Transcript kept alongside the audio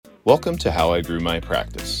Welcome to How I Grew My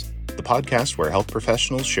Practice, the podcast where health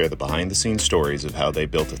professionals share the behind-the-scenes stories of how they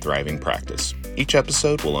built a thriving practice. Each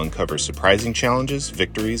episode will uncover surprising challenges,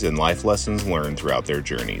 victories, and life lessons learned throughout their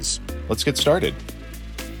journeys. Let's get started.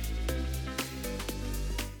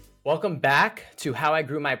 Welcome back to How I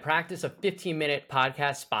Grew My Practice, a 15-minute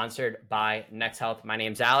podcast sponsored by Next Health. My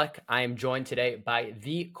name's Alec. I am joined today by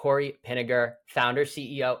the Cory Pinegar, founder,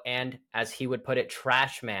 CEO, and, as he would put it,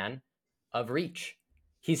 trash man of Reach.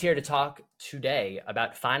 He's here to talk today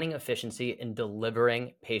about finding efficiency in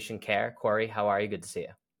delivering patient care. Cory, how are you? Good to see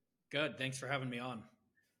you. Good. Thanks for having me on.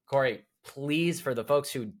 Cory, please, for the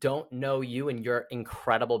folks who don't know you and your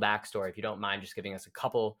incredible backstory, if you don't mind just giving us a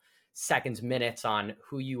couple seconds, minutes on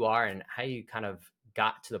who you are and how you kind of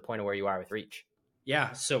got to the point of where you are with Reach.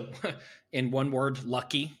 Yeah. So in one word,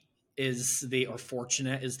 lucky or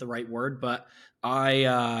fortunate is the right word. But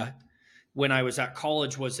when I was at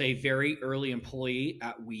college, was a very early employee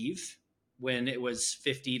at Weave when it was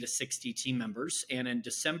 50 to 60 team members. And in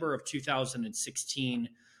December of 2016,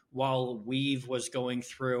 while Weave was going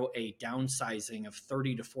through a downsizing of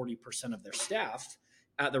 30 to 40% of their staff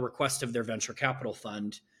at the request of their venture capital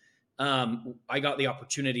fund, I got the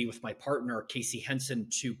opportunity with my partner, Casey Henson,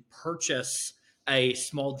 to purchase a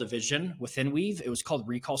small division within Weave. It was called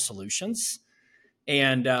Recall Solutions,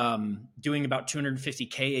 and doing about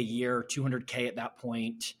 $250K a year, $200K at that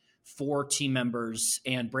point, 4 team members.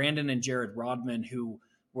 And Brandon and Jared Rodman, who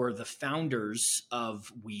were the founders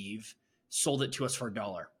of Weave, sold it to us for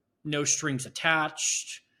 $1. No strings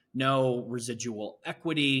attached, no residual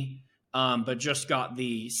equity. But just got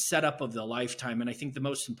the setup of the lifetime. And I think the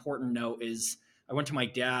most important note is I went to my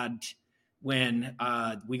dad when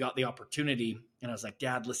we got the opportunity, and I was like,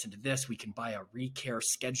 Dad, listen to this. We can buy a recare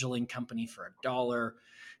scheduling company for $1.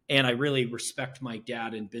 And I really respect my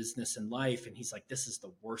dad in business and life. And he's like, this is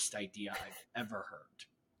the worst idea I've ever heard.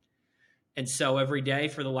 And so every day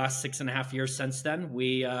for the last 6.5 years since then,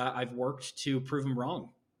 I've worked to prove him wrong.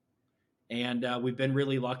 And we've been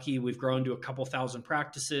really lucky. We've grown to a couple thousand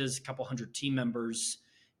practices, a couple hundred team members.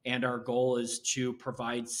 And our goal is to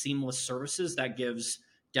provide seamless services that gives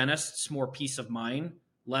dentists more peace of mind,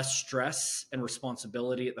 less stress and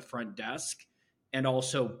responsibility at the front desk, and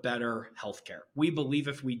also better healthcare. We believe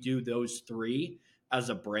if we do those three as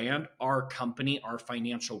a brand, our company, our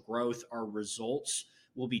financial growth, our results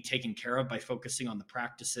will be taken care of by focusing on the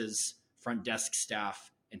practices, front desk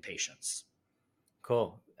staff, and patients.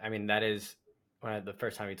 Cool. I mean, that is the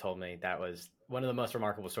first time you told me, that was one of the most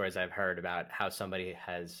remarkable stories I've heard about how somebody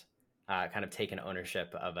has kind of taken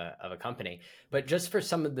ownership of a company. But just for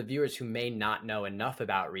some of the viewers who may not know enough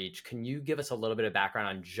about Reach, can you give us a little bit of background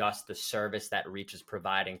on just the service that Reach is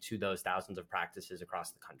providing to those thousands of practices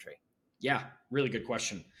across the country? Yeah, really good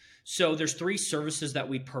question. So there's 3 services that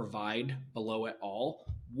we provide below it all.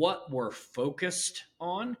 What we're focused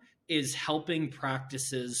on is helping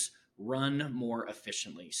practices run more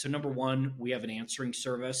efficiently. So number 1, we have an answering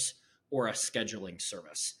service or a scheduling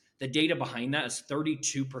service. The data behind that is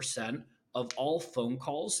 32% of all phone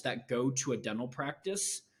calls that go to a dental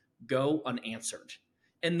practice go unanswered.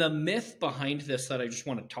 And the myth behind this that I just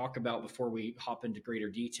want to talk about before we hop into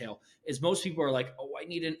greater detail is most people are like, oh, I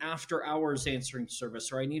need an after hours answering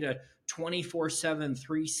service, or I need a 24/7,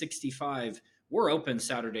 365. We're open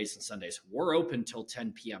Saturdays and Sundays. We're open till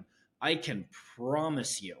 10 p.m. I can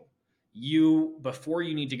promise you, before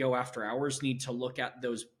you need to go after hours, need to look at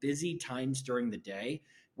those busy times during the day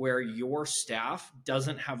where your staff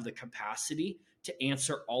doesn't have the capacity to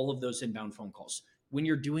answer all of those inbound phone calls. When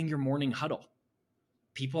you're doing your morning huddle,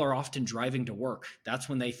 people are often driving to work. That's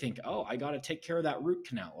when they think, oh, I got to take care of that root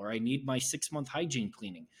canal, or I need my 6-month hygiene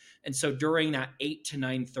cleaning. And so during that 8 to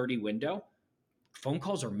 9:30 window, phone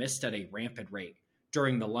calls are missed at a rampant rate.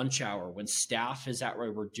 During the lunch hour, when staff is at a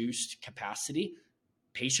reduced capacity,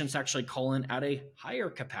 patients actually call in at a higher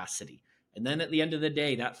capacity. And then at the end of the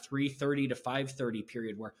day, that 3:30 to 5:30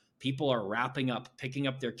 period where people are wrapping up, picking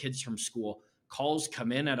up their kids from school, calls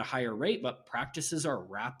come in at a higher rate, but practices are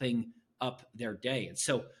wrapping up their day. And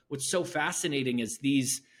so what's so fascinating is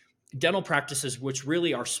these dental practices, which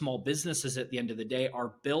really are small businesses at the end of the day,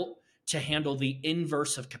 are built to handle the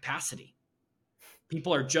inverse of capacity.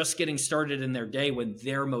 People are just getting started in their day when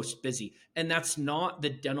they're most busy. And that's not the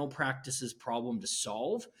dental practice's problem to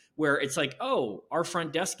solve, where it's like, oh, our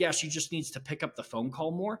front desk, yeah, she just needs to pick up the phone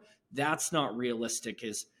call more. That's not realistic.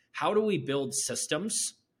 Is how do we build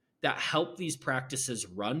systems that help these practices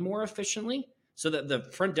run more efficiently so that the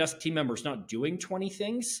front desk team member is not doing 20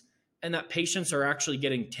 things and that patients are actually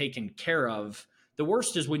getting taken care of? The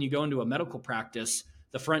worst is when you go into a medical practice,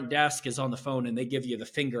 the front desk is on the phone and they give you the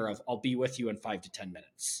finger of, I'll be with you in 5 to 10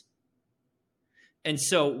 minutes. And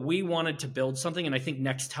so we wanted to build something, and I think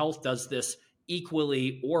Next Health does this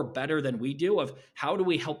equally or better than we do, of how do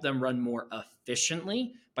we help them run more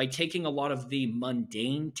efficiently by taking a lot of the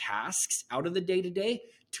mundane tasks out of the day-to-day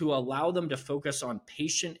to allow them to focus on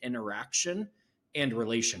patient interaction and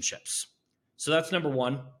relationships. So that's number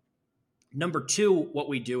one. Number two, what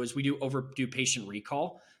we do is we do overdue patient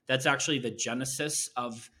recall. That's actually the genesis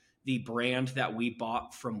of the brand that we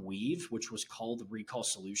bought from Weave, which was called Recall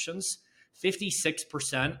Solutions.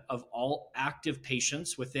 56% of all active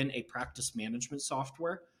patients within a practice management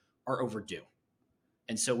software are overdue.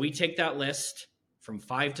 And so we take that list from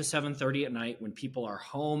 5 to 7:30 at night when people are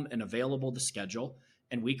home and available to schedule,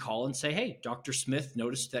 and we call and say, "Hey, Dr. Smith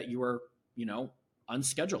noticed that you were,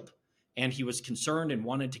 unscheduled, and he was concerned and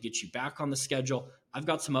wanted to get you back on the schedule. I've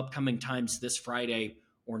got some upcoming times this Friday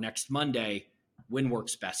or next Monday. When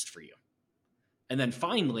works best for you?" And then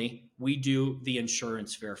finally, we do the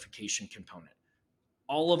insurance verification component.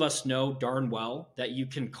 All of us know darn well that you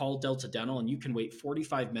can call Delta Dental and you can wait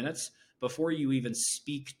 45 minutes before you even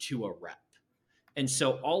speak to a rep. And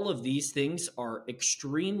so all of these things are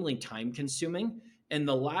extremely time consuming, and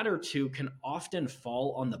the latter two can often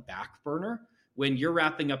fall on the back burner. When you're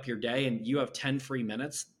wrapping up your day and you have 10 free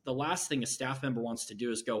minutes, the last thing a staff member wants to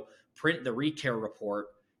do is go print the recare report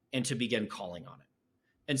and to begin calling on it.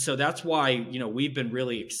 And so that's why, we've been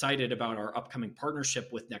really excited about our upcoming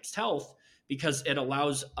partnership with Next Health, because it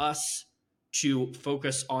allows us to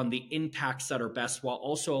focus on the impacts that are best while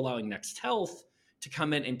also allowing Next Health to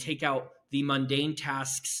come in and take out the mundane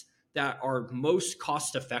tasks that are most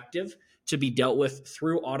cost effective to be dealt with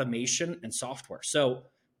through automation and software. So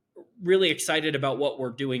really excited about what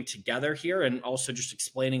we're doing together here, and also just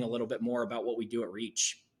explaining a little bit more about what we do at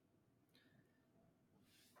Reach.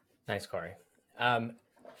 Nice, Cory.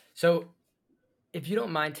 So if you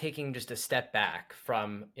don't mind taking just a step back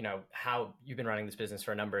from, how you've been running this business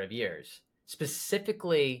for a number of years,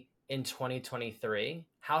 specifically in 2023,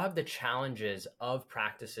 how have the challenges of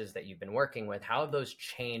practices that you've been working with, how have those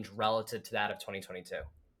changed relative to that of 2022?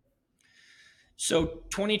 So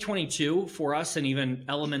 2022 for us, and even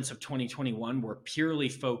elements of 2021, were purely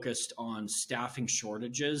focused on staffing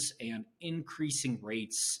shortages and increasing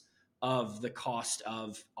rates of the cost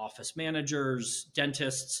of office managers,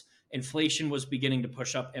 dentists. Inflation was beginning to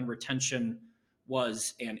push up, and retention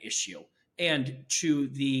was an issue. And to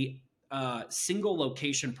the single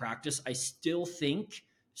location practice, I still think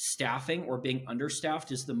staffing or being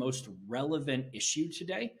understaffed is the most relevant issue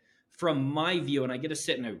today. From my view, and I get to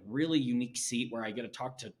sit in a really unique seat where I get to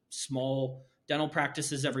talk to small dental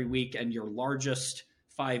practices every week and your largest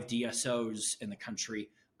 5 DSOs in the country,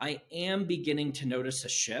 I am beginning to notice a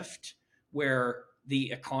shift where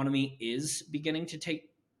the economy is beginning to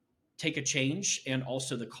take a change, and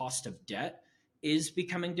also the cost of debt is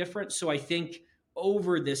becoming different. So I think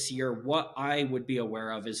over this year, what I would be aware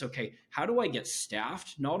of is, okay, how do I get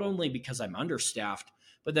staffed? Not only because I'm understaffed,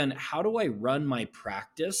 but then how do I run my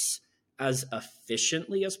practice as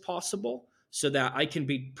efficiently as possible so that I can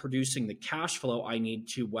be producing the cash flow I need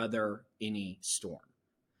to weather any storm?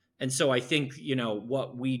 And so I think,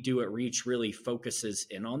 what we do at Reach really focuses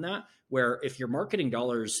in on that, where if your marketing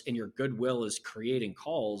dollars and your goodwill is creating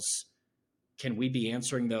calls, can we be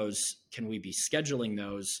answering those? Can we be scheduling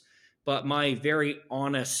those? But my very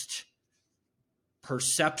honest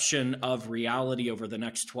perception of reality over the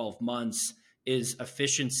next 12 months is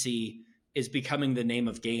efficiency is becoming the name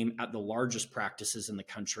of game at the largest practices in the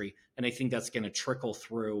country. And I think that's going to trickle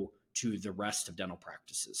through to the rest of dental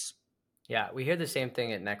practices. Yeah, we hear the same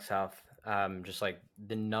thing at Next Health, just like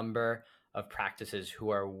the number of practices who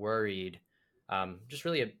are worried just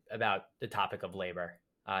really about the topic of labor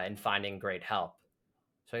and finding great help.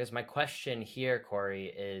 So I guess my question here, Cory,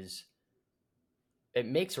 is it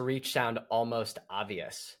makes Reach sound almost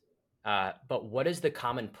obvious, but what is the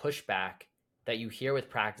common pushback that you hear with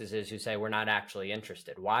practices who say we're not actually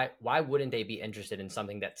interested? Why wouldn't they be interested in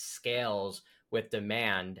something that scales with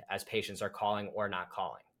demand as patients are calling or not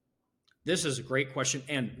calling? This is a great question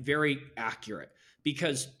and very accurate,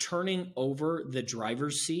 because turning over the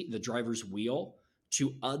driver's seat, the driver's wheel,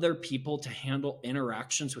 to other people to handle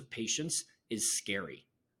interactions with patients is scary.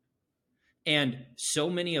 And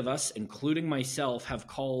so many of us, including myself, have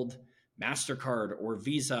called MasterCard or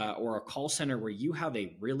Visa or a call center where you have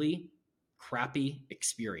a really crappy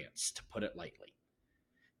experience, to put it lightly.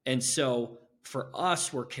 And so for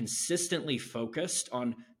us, we're consistently focused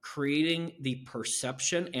on creating the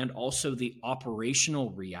perception and also the operational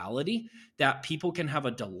reality that people can have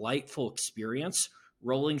a delightful experience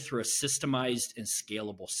rolling through a systemized and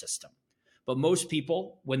scalable system. But most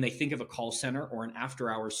people, when they think of a call center or an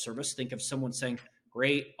after-hours service, think of someone saying,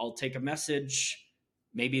 great, I'll take a message,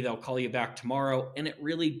 Maybe they'll call you back tomorrow, and it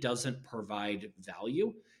really doesn't provide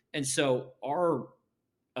value. And so our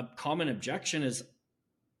a common objection is,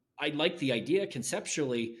 I like the idea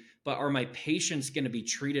conceptually, but are my patients going to be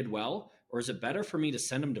treated well? Or is it better for me to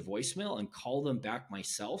send them to voicemail and call them back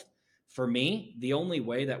myself? For me, the only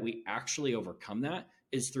way that we actually overcome that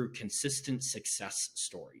is through consistent success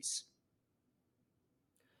stories.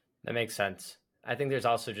 That makes sense. I think there's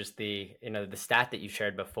also just the stat that you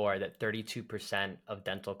shared before that 32% of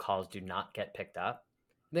dental calls do not get picked up.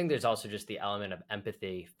 I think there's also just the element of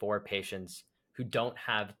empathy for patients who don't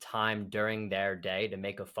have time during their day to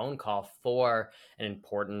make a phone call for an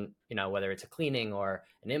important, whether it's a cleaning or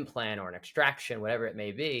an implant or an extraction, whatever it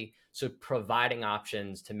may be. So providing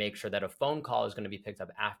options to make sure that a phone call is going to be picked up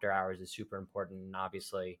after hours is super important. And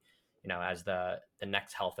obviously, as the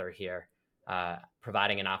next healther here,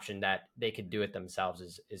 providing an option that they could do it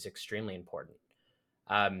themselves is extremely important.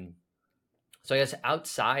 So I guess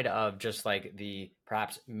outside of just like the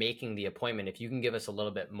perhaps making the appointment, if you can give us a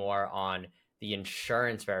little bit more on the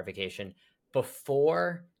insurance verification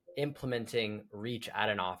before implementing Reach at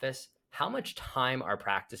an office, how much time are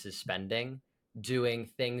practices spending doing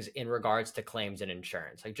things in regards to claims and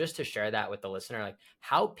insurance? Like, just to share that with the listener, like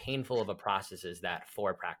how painful of a process is that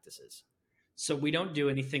for practices? So we don't do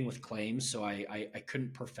anything with claims, so I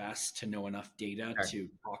couldn't profess to know enough data Sure. to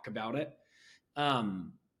talk about it.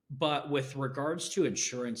 But with regards to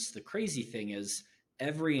insurance, the crazy thing is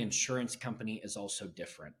every insurance company is also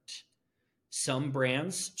different. Some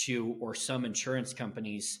brands or some insurance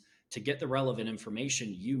companies, to get the relevant information,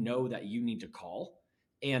 that you need to call.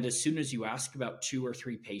 And as soon as you ask about 2 or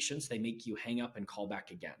 3 patients, they make you hang up and call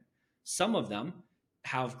back again. Some of them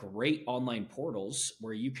have great online portals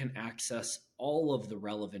where you can access all of the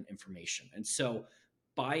relevant information. And so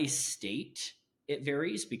by state, it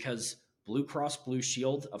varies because Blue Cross Blue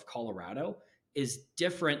Shield of Colorado is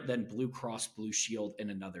different than Blue Cross Blue Shield in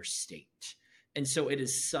another state. And so it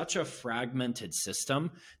is such a fragmented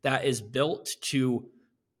system that is built to,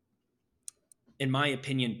 in my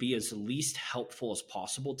opinion, be as least helpful as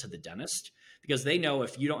possible to the dentist, because they know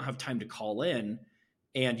if you don't have time to call in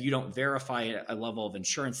and you don't verify a level of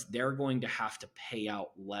insurance, they're going to have to pay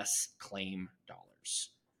out less claim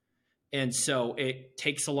dollars. And so it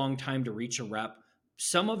takes a long time to reach a rep.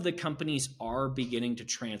 Some of the companies are beginning to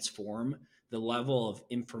transform the level of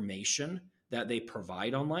information that they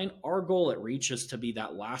provide online. Our goal at Reach is to be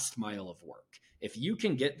that last mile of work. If you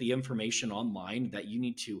can get the information online that you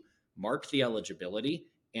need to mark the eligibility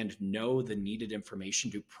and know the needed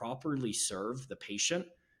information to properly serve the patient,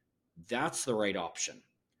 that's the right option.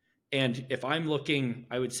 And if I'm looking,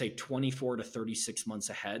 I would say 24 to 36 months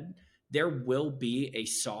ahead, there will be a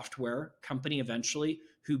software company eventually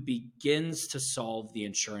who begins to solve the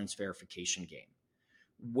insurance verification game.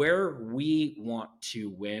 Where we want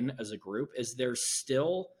to win as a group is there's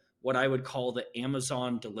still what I would call the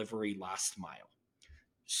Amazon delivery last mile.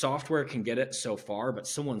 Software can get it so far, but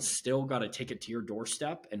someone's still got to take it to your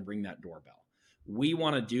doorstep and ring that doorbell. We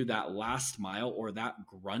want to do that last mile or that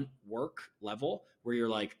grunt work level where you're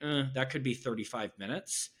like, that could be 35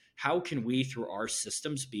 minutes. How can we, through our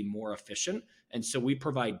systems, be more efficient? And so we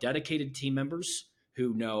provide dedicated team members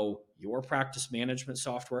who know your practice management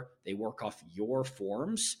software. They work off your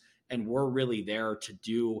forms, and we're really there to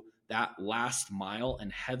do that last mile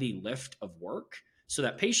and heavy lift of work so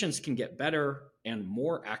that patients can get better and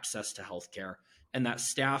more access to healthcare, and that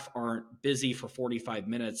staff aren't busy for 45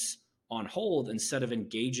 minutes on hold instead of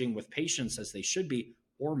engaging with patients as they should be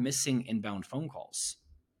or missing inbound phone calls.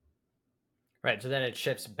 Right. So then it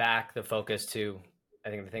shifts back the focus to, I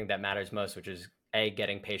think, the thing that matters most, which is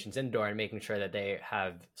getting patients indoor and making sure that they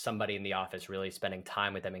have somebody in the office really spending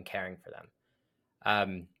time with them and caring for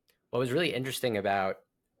them. What was really interesting about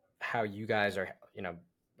how you guys are,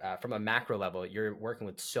 from a macro level, you're working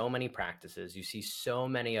with so many practices. You see so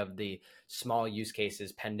many of the small use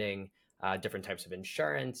cases pending different types of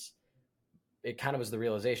insurance. It kind of was the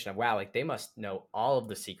realization of, wow, like they must know all of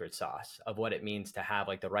the secret sauce of what it means to have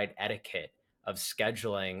like the right etiquette of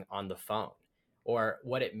scheduling on the phone, or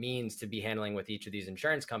what it means to be handling with each of these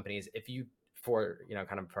insurance companies. If you, for,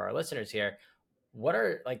 kind of for our listeners here,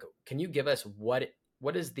 can you give us what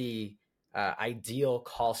is the ideal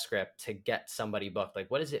call script to get somebody booked?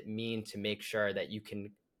 Like, what does it mean to make sure that you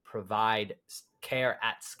can provide care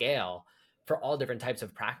at scale for all different types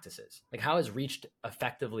of practices? Like, how has Reach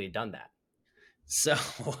effectively done that? So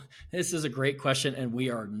this is a great question, and we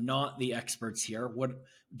are not the experts here. What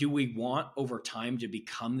do we want over time to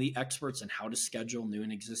become the experts in how to schedule new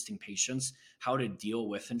and existing patients, how to deal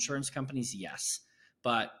with insurance companies? Yes.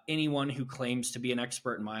 But anyone who claims to be an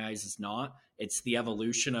expert in my eyes is not. It's the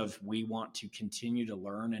evolution of we want to continue to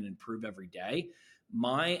learn and improve every day.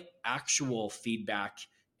 My actual feedback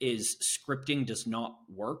is scripting does not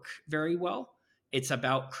work very well. It's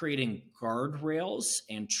about creating guardrails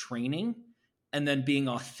and training and then being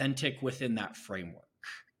authentic within that framework.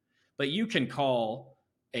 But you can call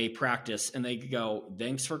a practice and they go,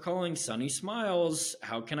 "Thanks for calling Sunny Smiles.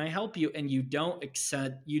 How can I help you?" And you don't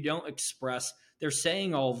express, they're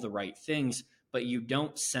saying all of the right things, but you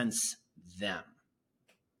don't sense them,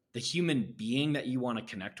 the human being that you want to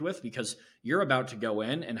connect with, because you're about to go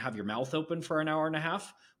in and have your mouth open for an hour and a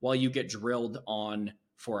half while you get drilled on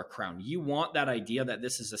for a crown. You want that idea that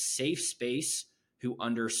this is a safe space who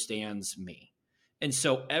understands me. And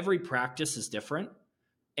so every practice is different.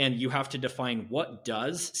 And you have to define, what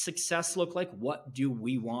does success look like? What do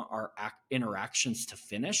we want our interactions to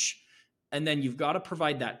finish? And then you've got to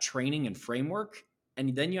provide that training and framework.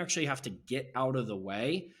 And then you actually have to get out of the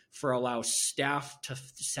way for allow staff to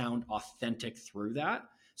sound authentic through that.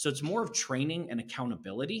 So it's more of training and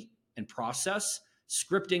accountability and process.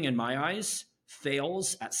 Scripting, in my eyes,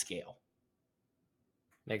 fails at scale.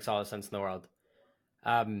 Makes all the sense in the world.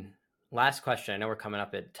 Last question. I know we're coming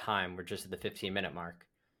up at time. We're just at the 15-minute mark.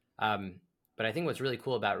 But I think what's really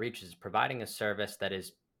cool about Reach is providing a service that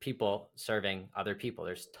is people serving other people.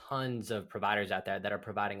 There's tons of providers out there that are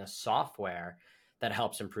providing a software that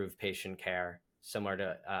helps improve patient care, similar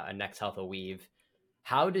to a Next Health, a Weave.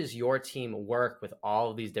 How does your team work with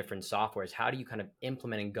all of these different softwares? How do you kind of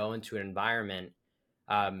implement and go into an environment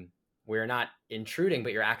where you're not intruding,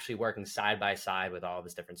 but you're actually working side by side with all of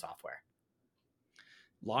this different software?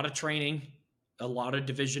 A lot of training, a lot of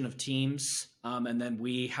division of teams, and then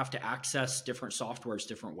we have to access different softwares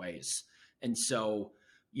different ways. And so,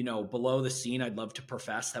 below the scene, I'd love to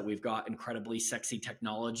profess that we've got incredibly sexy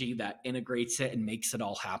technology that integrates it and makes it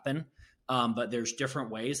all happen. But there's different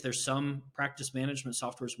ways. There's some practice management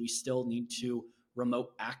softwares we still need to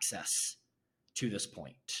remote access to this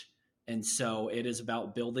point. And so it is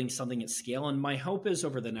about building something at scale. And my hope is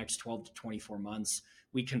over the next 12 to 24 months,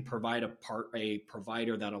 we can provide a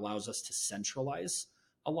provider that allows us to centralize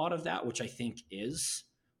a lot of that, which I think is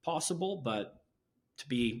possible. But to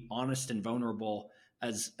be honest and vulnerable,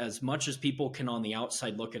 as much as people can on the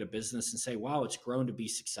outside look at a business and say, wow, it's grown to be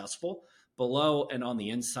successful, below and on the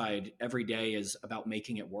inside, every day is about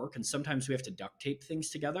making it work. And sometimes we have to duct tape things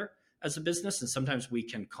together as a business, and sometimes we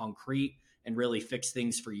can concrete and really fix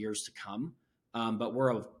things for years to come. But we're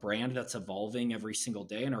a brand that's evolving every single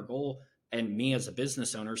day. And our goal, and me as a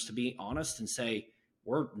business owner, is to be honest and say,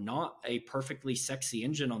 we're not a perfectly sexy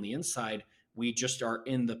engine on the inside. We just are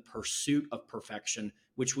in the pursuit of perfection,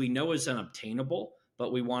 which we know is unobtainable,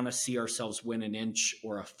 but we want to see ourselves win an inch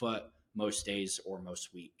or a foot most days or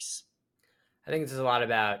most weeks. I think this is a lot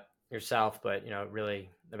about yourself, but really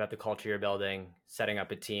about the culture you're building, setting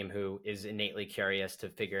up a team who is innately curious to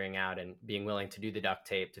figuring out and being willing to do the duct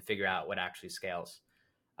tape to figure out what actually scales.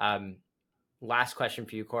 Last question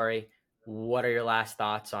for you, Cory. What are your last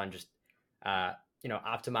thoughts on just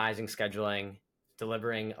optimizing scheduling,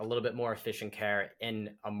 delivering a little bit more efficient care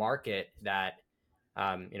in a market that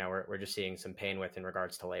we're just seeing some pain with in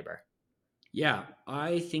regards to labor? Yeah,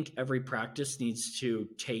 I think every practice needs to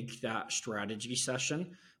take that strategy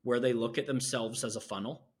session where they look at themselves as a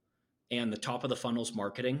funnel, and the top of the funnel is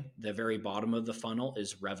marketing. The very bottom of the funnel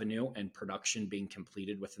is revenue and production being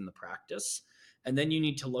completed within the practice. And then you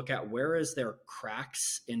need to look at, where is there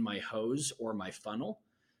cracks in my hose or my funnel?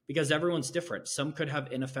 Because everyone's different. Some could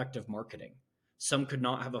have ineffective marketing. Some could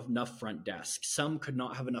not have enough front desk. Some could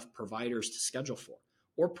not have enough providers to schedule for,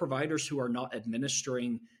 or providers who are not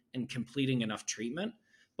administering and completing enough treatment.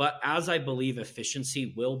 But as I believe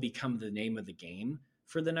efficiency will become the name of the game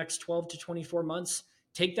for the next 12 to 24 months,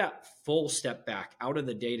 take that full step back out of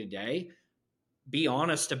the day-to-day, be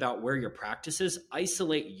honest about where your practice is,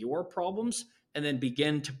 isolate your problems, and then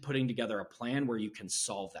begin to putting together a plan where you can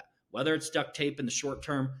solve that. Whether it's duct tape in the short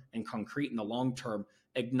term and concrete in the long term,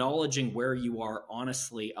 acknowledging where you are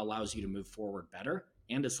honestly allows you to move forward better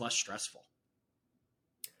and is less stressful.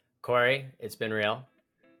 Cory, it's been real.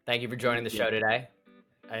 Thank you for joining the show today.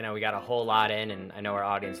 I know we got a whole lot in, and I know our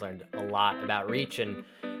audience learned a lot about Reach and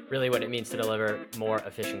really what it means to deliver more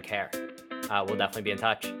efficient care. We'll definitely be in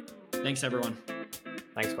touch. Thanks, everyone.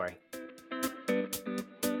 Thanks, Cory.